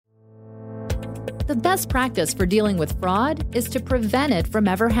The best practice for dealing with fraud is to prevent it from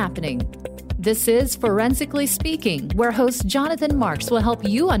ever happening. This is Forensically Speaking, where host Jonathan Marks will help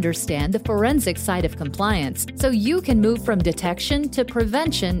you understand the forensic side of compliance so you can move from detection to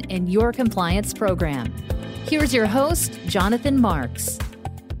prevention in your compliance program. Here's your host, Jonathan Marks.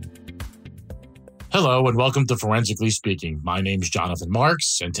 Hello and welcome to Forensically Speaking. My name is Jonathan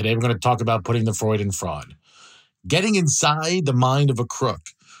Marks, and today we're going to talk about putting the Freud in fraud. Getting inside the mind of a crook.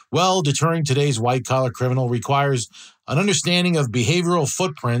 Well, deterring today's white-collar criminal requires an understanding of behavioral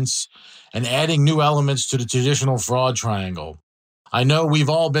footprints and adding new elements to the traditional fraud triangle. I know we've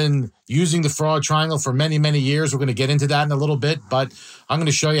all been using the fraud triangle for many, many years. We're going to get into that in a little bit, but I'm going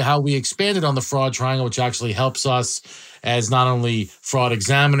to show you how we expanded on the fraud triangle, which actually helps us as not only fraud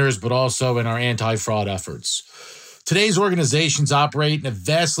examiners, but also in our anti-fraud efforts. Today's organizations operate in a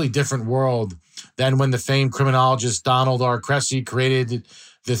vastly different world than when the famed criminologist Donald R. Cressy created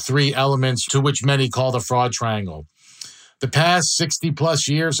the three elements to which many call the fraud triangle. The past 60-plus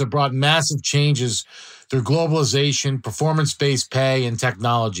years have brought massive changes through globalization, performance-based pay, and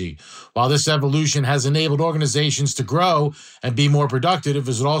technology. While this evolution has enabled organizations to grow and be more productive, it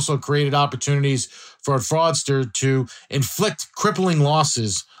has also created opportunities for a fraudster to inflict crippling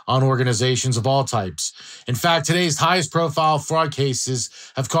losses on organizations of all types. In fact, today's highest-profile fraud cases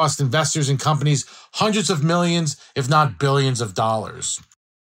have cost investors and companies hundreds of millions, if not billions of dollars.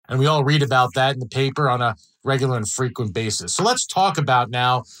 And we all read about that in the paper on a regular and frequent basis. So let's talk about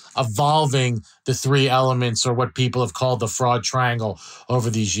now evolving the three elements, or what people have called the fraud triangle, over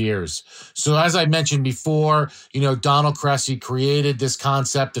these years. So as I mentioned before, Donald Cressy created this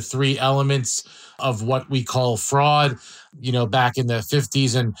concept of three elements of what we call fraud, back in the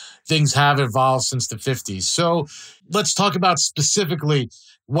 50s, and things have evolved since the 50s. So let's talk about specifically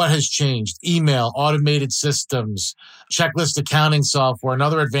what has changed. Email, automated systems, checklist accounting software, and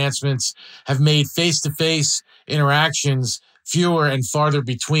other advancements have made face-to-face interactions fewer and farther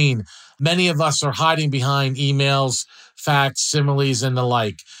between. Many of us are hiding behind emails, facsimiles, and the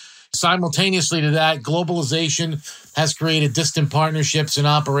like. Simultaneously to that, globalization has created distant partnerships and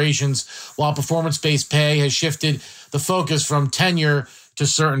operations, while performance-based pay has shifted the focus from tenure to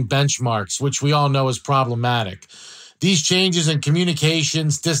certain benchmarks, which we all know is problematic. These changes in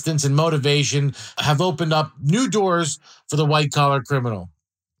communications, distance, and motivation have opened up new doors for the white-collar criminal.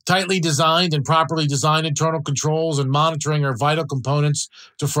 Tightly designed and properly designed internal controls and monitoring are vital components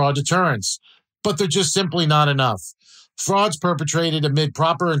to fraud deterrence, but they're just simply not enough. Frauds perpetrated amid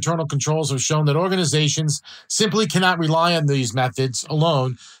proper internal controls have shown that organizations simply cannot rely on these methods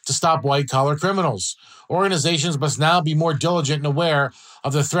alone to stop white-collar criminals. Organizations must now be more diligent and aware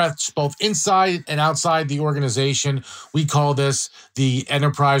of the threats both inside and outside the organization. We call this the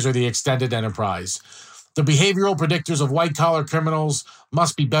enterprise or the extended enterprise. The behavioral predictors of white-collar criminals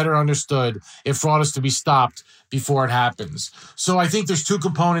must be better understood if fraud is to be stopped before it happens. So I think there's two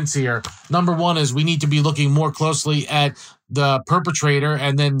components here. Number one is we need to be looking more closely at the perpetrator,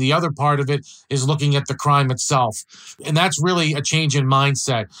 and then the other part of it is looking at the crime itself. And that's really a change in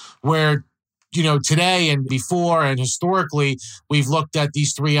mindset where today and before and historically, we've looked at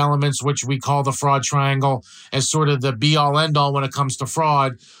these three elements, which we call the fraud triangle, as sort of the be-all, end-all when it comes to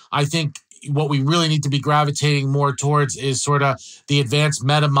fraud. I think what we really need to be gravitating more towards is sort of the advanced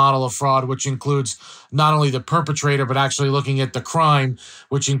meta model of fraud, which includes not only the perpetrator, but actually looking at the crime,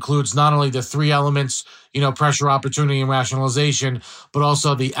 which includes not only the three elements, pressure, opportunity, and rationalization, but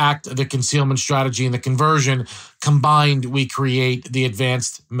also the act, the concealment strategy, and the conversion. Combined, we create the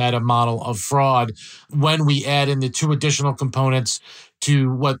advanced meta model of fraud when we add in the two additional components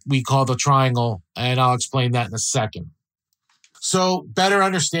to what we call the triangle, and I'll explain that in a second. So better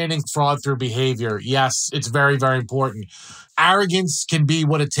understanding fraud through behavior. Yes, it's very, very important. Arrogance can be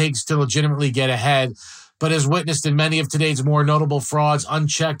what it takes to legitimately get ahead, but as witnessed in many of today's more notable frauds,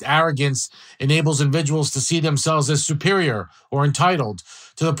 unchecked arrogance enables individuals to see themselves as superior or entitled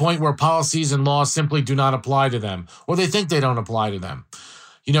to the point where policies and laws simply do not apply to them, or they think they don't apply to them.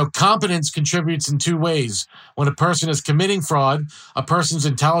 Competence contributes in two ways. When a person is committing fraud, a person's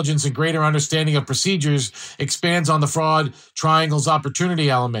intelligence and greater understanding of procedures expands on the fraud triangle's opportunity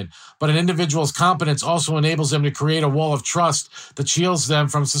element. But an individual's competence also enables them to create a wall of trust that shields them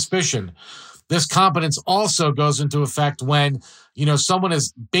from suspicion. This competence also goes into effect when, someone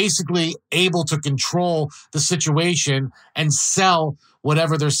is basically able to control the situation and sell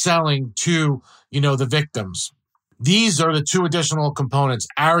whatever they're selling to, the victims. These are the two additional components,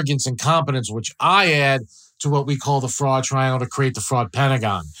 arrogance and competence, which I add to what we call the fraud triangle to create the fraud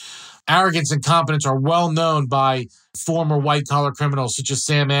pentagon. Arrogance and competence are well known by former white-collar criminals such as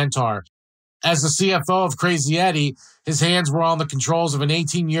Sam Antar. As the CFO of Crazy Eddie, his hands were on the controls of an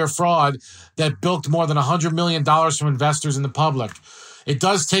 18-year fraud that bilked more than $100 million from investors and the public. It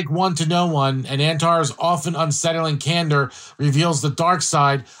does take one to know one, and Antar's often unsettling candor reveals the dark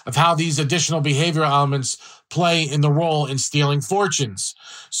side of how these additional behavioral elements play in the role in stealing fortunes.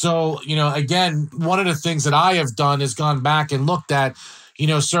 So, again, one of the things that I have done is gone back and looked at,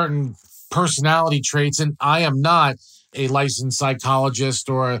 certain personality traits, and I am not a licensed psychologist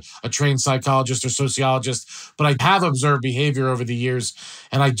or a trained psychologist or sociologist, but I have observed behavior over the years,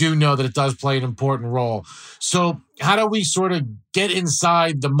 and I do know that it does play an important role. So how do we sort of get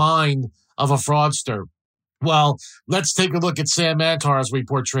inside the mind of a fraudster? Well, let's take a look at Sam Antar as we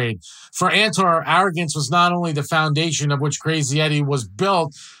portrayed. For Antar, arrogance was not only the foundation of which Crazy Eddie was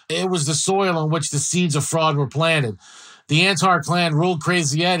built, it was the soil on which the seeds of fraud were planted. The Antar clan ruled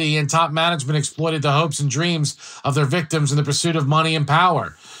Crazy Eddie, and top management exploited the hopes and dreams of their victims in the pursuit of money and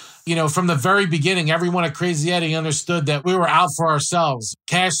power. From the very beginning, everyone at Crazy Eddie understood that we were out for ourselves.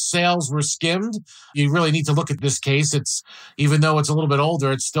 Cash sales were skimmed. You really need to look at this case. Even though it's a little bit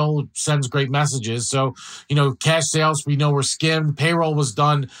older, it still sends great messages. So, cash sales, we know, were skimmed. Payroll was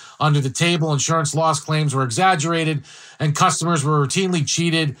done under the table. Insurance loss claims were exaggerated, and customers were routinely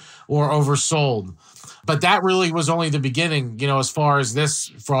cheated or oversold. But that really was only the beginning, as far as this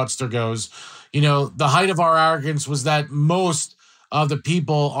fraudster goes. The height of our arrogance was that most of the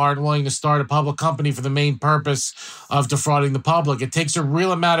people aren't willing to start a public company for the main purpose of defrauding the public. It takes a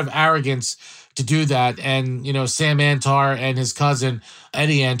real amount of arrogance to do that. And, Sam Antar and his cousin,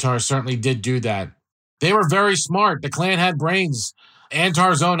 Eddie Antar, certainly did do that. They were very smart. The clan had brains.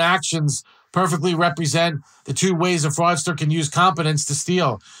 Antar's own actions perfectly represent the two ways a fraudster can use competence to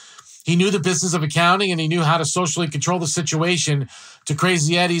steal. He knew the business of accounting, and he knew how to socially control the situation to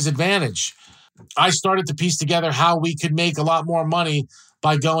Crazy Eddie's advantage. I started to piece together how we could make a lot more money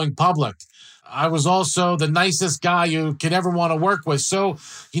by going public. I was also the nicest guy you could ever want to work with. So,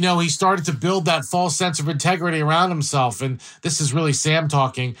 he started to build that false sense of integrity around himself. And this is really Sam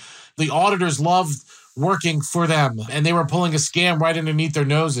talking. The auditors loved working for them, and they were pulling a scam right underneath their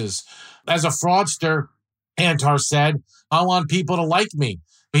noses. As a fraudster, Antar said, I want people to like me.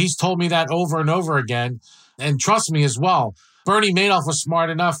 He's told me that over and over again, and trust me as well. Bernie Madoff was smart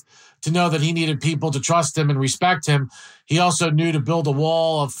enough to know that he needed people to trust him and respect him. He also knew to build a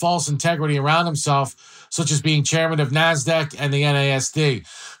wall of false integrity around himself, such as being chairman of NASDAQ and the NASD.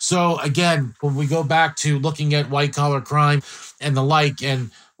 So again, when we go back to looking at white-collar crime and the like,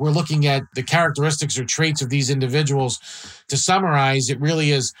 and we're looking at the characteristics or traits of these individuals, to summarize, it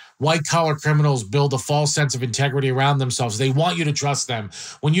really is white-collar criminals build a false sense of integrity around themselves. They want you to trust them.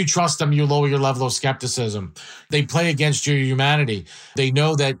 When you trust them, you lower your level of skepticism. They play against your humanity. They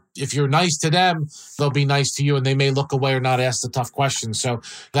know that if you're nice to them, they'll be nice to you, and they may look away or not ask the tough questions. So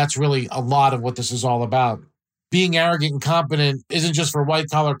that's really a lot of what this is all about. Being arrogant and competent isn't just for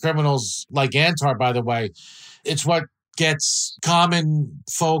white-collar criminals like Antar, by the way. It's what gets common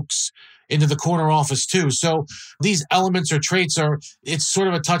folks into the corner office too. So these elements or traits it's sort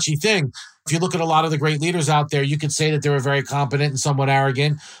of a touchy thing. If you look at a lot of the great leaders out there, you could say that they were very competent and somewhat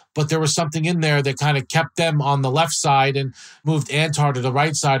arrogant, but there was something in there that kind of kept them on the left side and moved Antar to the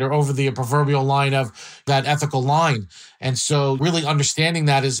right side or over the proverbial line of that ethical line. And so really understanding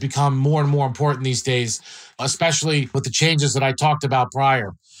that has become more and more important these days, especially with the changes that I talked about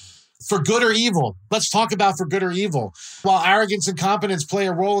prior. For good or evil. Let's talk about for good or evil. While arrogance and competence play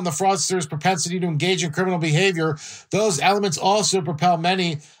a role in the fraudster's propensity to engage in criminal behavior, those elements also propel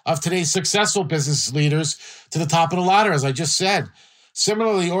many of today's successful business leaders to the top of the ladder, as I just said.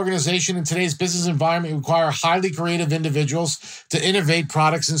 Similarly, organization in today's business environment require highly creative individuals to innovate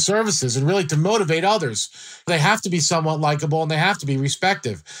products and services and really to motivate others. They have to be somewhat likable and they have to be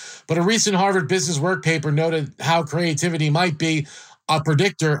respective. But a recent Harvard Business Work paper noted how creativity might be a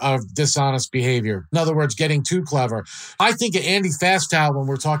predictor of dishonest behavior. In other words, getting too clever. I think of Andy Fastow when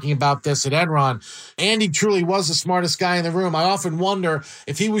we're talking about this at Enron. Andy truly was the smartest guy in the room. I often wonder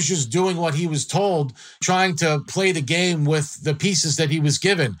if he was just doing what he was told, trying to play the game with the pieces that he was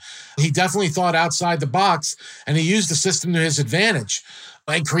given. He definitely thought outside the box, and he used the system to his advantage.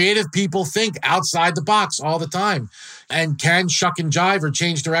 And creative people think outside the box all the time and can shuck and jive or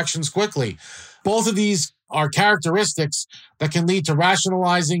change directions quickly. Both of these are characteristics that can lead to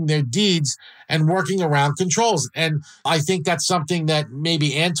rationalizing their deeds and working around controls. And I think that's something that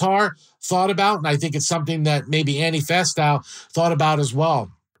maybe Antar thought about, and I think it's something that maybe Andy Fastow thought about as well.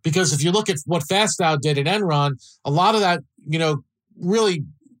 Because if you look at what Fastow did at Enron, a lot of that, really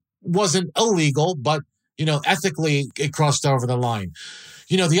wasn't illegal, but, ethically it crossed over the line.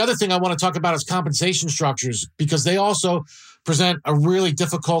 The other thing I want to talk about is compensation structures, because they also present a really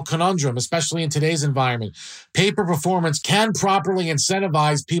difficult conundrum, especially in today's environment. Pay-per performance can properly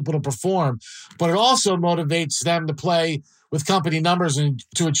incentivize people to perform, but it also motivates them to play with company numbers and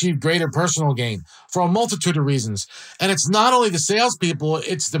to achieve greater personal gain for a multitude of reasons. And it's not only the salespeople,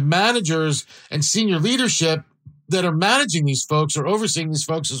 it's the managers and senior leadership that are managing these folks or overseeing these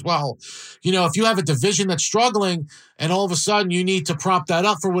folks as well. If you have a division that's struggling and all of a sudden you need to prop that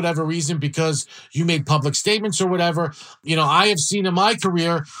up for whatever reason because you made public statements or whatever, I have seen in my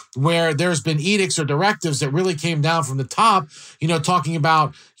career where there's been edicts or directives that really came down from the top, talking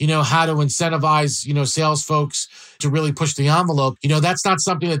about, how to incentivize, sales folks to really push the envelope. That's not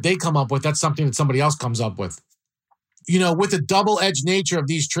something that they come up with. That's something that somebody else comes up with. With the double-edged nature of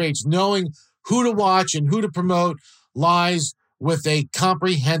these traits, knowing who to watch and who to promote lies with a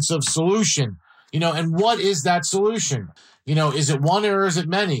comprehensive solution. And what is that solution? Is it one or is it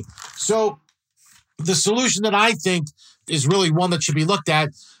many? So the solution that I think is really one that should be looked at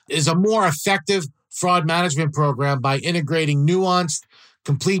is a more effective fraud management program by integrating nuanced,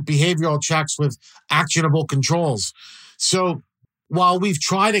 complete behavioral checks with actionable controls. So while we've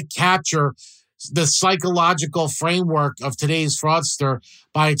tried to capture the psychological framework of today's fraudster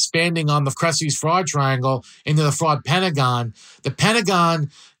by expanding on the Kresge's fraud triangle into the fraud pentagon. The pentagon,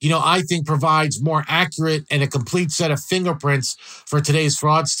 I think provides more accurate and a complete set of fingerprints for today's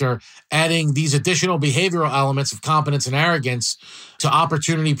fraudster, adding these additional behavioral elements of competence and arrogance to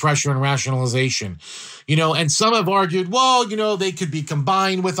opportunity, pressure, and rationalization. And some have argued, well, they could be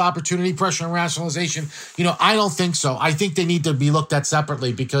combined with opportunity, pressure, and rationalization. I don't think so. I think they need to be looked at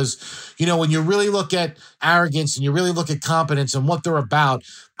separately because, when you really look at arrogance and you really look at competence and what they're about,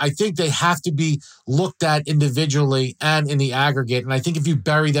 I think they have to be looked at individually and in the aggregate. And I think if you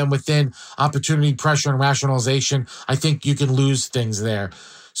bury them within opportunity, pressure, and rationalization, I think you can lose things there.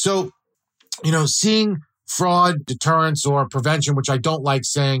 So, seeing fraud deterrence or prevention, which I don't like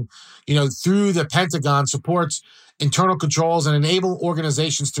saying, through the Pentagon supports internal controls and enable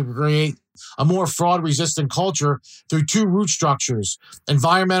organizations to create a more fraud-resistant culture through two root structures: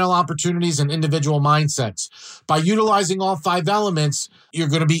 environmental opportunities and individual mindsets. By utilizing all five elements, you're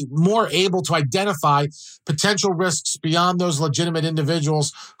going to be more able to identify potential risks beyond those legitimate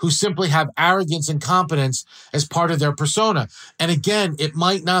individuals who simply have arrogance and competence as part of their persona. And again, it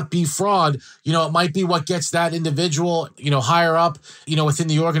might not be fraud. It might be what gets that individual, higher up, within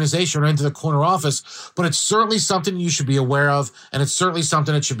the organization or into the corner office. But it's certainly something you should be aware of, and it's certainly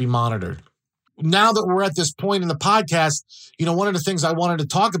something that should be monitored. Now that we're at this point in the podcast, one of the things I wanted to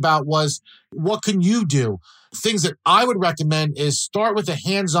talk about was what can you do? Things that I would recommend is start with a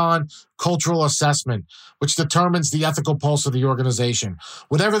hands-on cultural assessment, which determines the ethical pulse of the organization.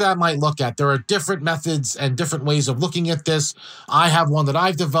 Whatever that might look at, there are different methods and different ways of looking at this. I have one that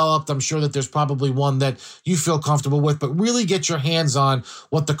I've developed. I'm sure that there's probably one that you feel comfortable with, but really get your hands on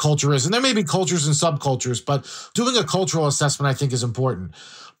what the culture is. And there may be cultures and subcultures, but doing a cultural assessment, I think, is important.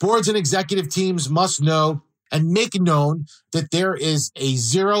 Boards and executive teams must know and make known that there is a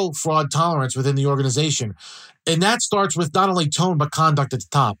zero fraud tolerance within the organization. And that starts with not only tone, but conduct at the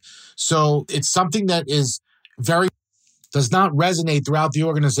top. So it's something that does not resonate throughout the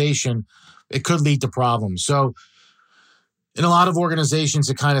organization. It could lead to problems. So in a lot of organizations,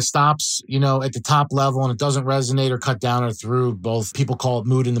 it kind of stops, at the top level, and it doesn't resonate or cut down or through. Both people call it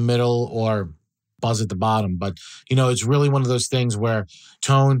mood in the middle or buzz at the bottom. But, it's really one of those things where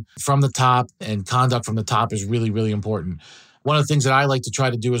tone from the top and conduct from the top is really, really important. One of the things that I like to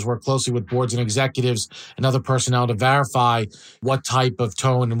try to do is work closely with boards and executives and other personnel to verify what type of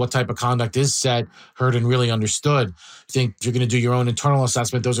tone and what type of conduct is said, heard, and really understood. I think if you're going to do your own internal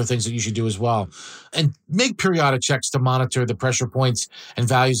assessment, those are things that you should do as well. And make periodic checks to monitor the pressure points and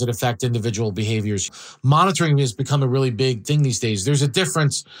values that affect individual behaviors. Monitoring has become a really big thing these days. There's a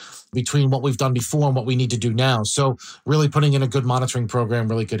difference between what we've done before and what we need to do now. So really putting in a good monitoring program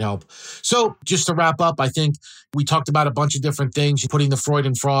really could help. So just to wrap up, I think we talked about a bunch of different things, putting the Freud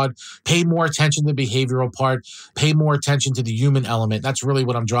in fraud, pay more attention to the behavioral part, pay more attention to the human element. That's really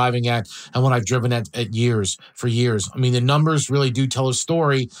what I'm driving at and what I've driven at for years. I mean, the numbers really do tell a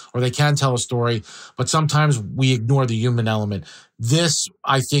story, or they can tell a story, but sometimes we ignore the human element. This,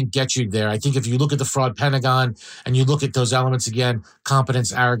 I think, gets you there. I think if you look at the fraud pentagon and you look at those elements again,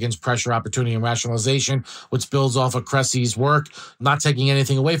 competence, arrogance, pressure, opportunity, and rationalization, which builds off of Kresge's work, not taking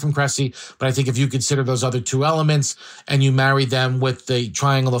anything away from Kresge, but I think if you consider those other two elements and you marry them with the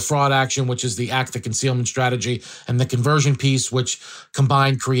triangle of fraud action, which is the act, the concealment strategy, and the conversion piece, which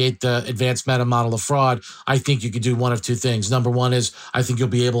combined create the advanced meta model of fraud, I think you could do one of two things. Number one is I think you'll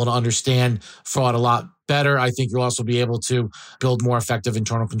be able to understand fraud a lot better. I think you'll also be able to build more effective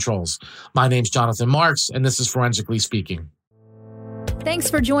internal controls. My name's Jonathan Marks, and this is Forensically Speaking.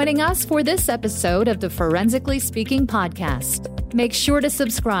 Thanks for joining us for this episode of the Forensically Speaking podcast. Make sure to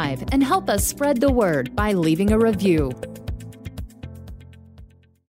subscribe and help us spread the word by leaving a review.